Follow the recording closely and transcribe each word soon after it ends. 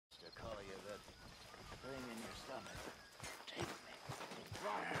Take me.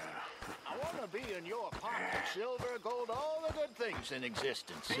 I want to be in your pocket. Silver, gold, all the good things in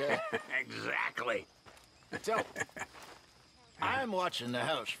existence. Exactly. So, I'm watching the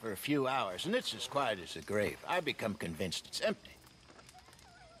house for a few hours, and it's as quiet as a grave. I become convinced it's empty.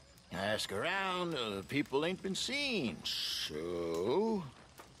 I ask around, people ain't been seen. So,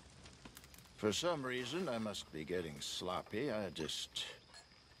 for some reason, I must be getting sloppy. I just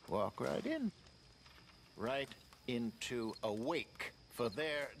walk right in. Right into a wake for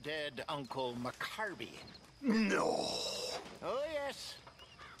their dead Uncle McCarby. No. Oh, yes.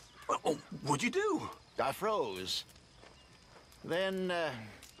 Oh, what'd you do? I froze. Then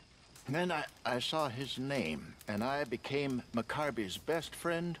I saw his name, and I became McCarby's best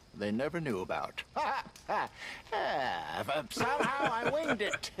friend they never knew about. Somehow I winged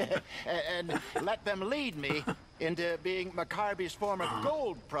it, and let them lead me into being McCarby's former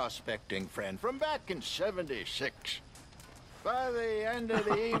gold prospecting friend from back in '76. By the end of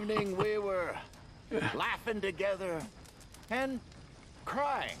the evening, we were laughing together and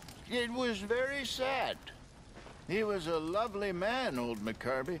crying. It was very sad. He was a lovely man, old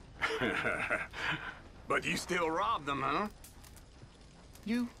McCarby. But you still robbed them, huh?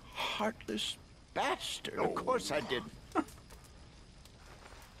 You heartless bastard. Of course I didn't.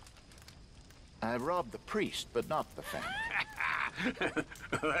 I robbed the priest, but not the family.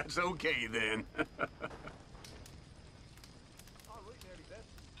 That's okay, then.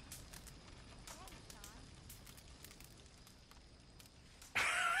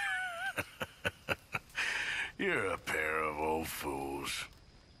 You're a pair of old fools.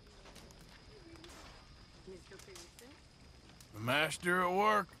 Mr. Pearson? The master at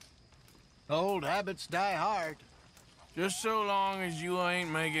work. Old habits die hard. Just so long as you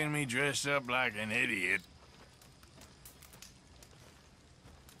ain't making me dress up like an idiot.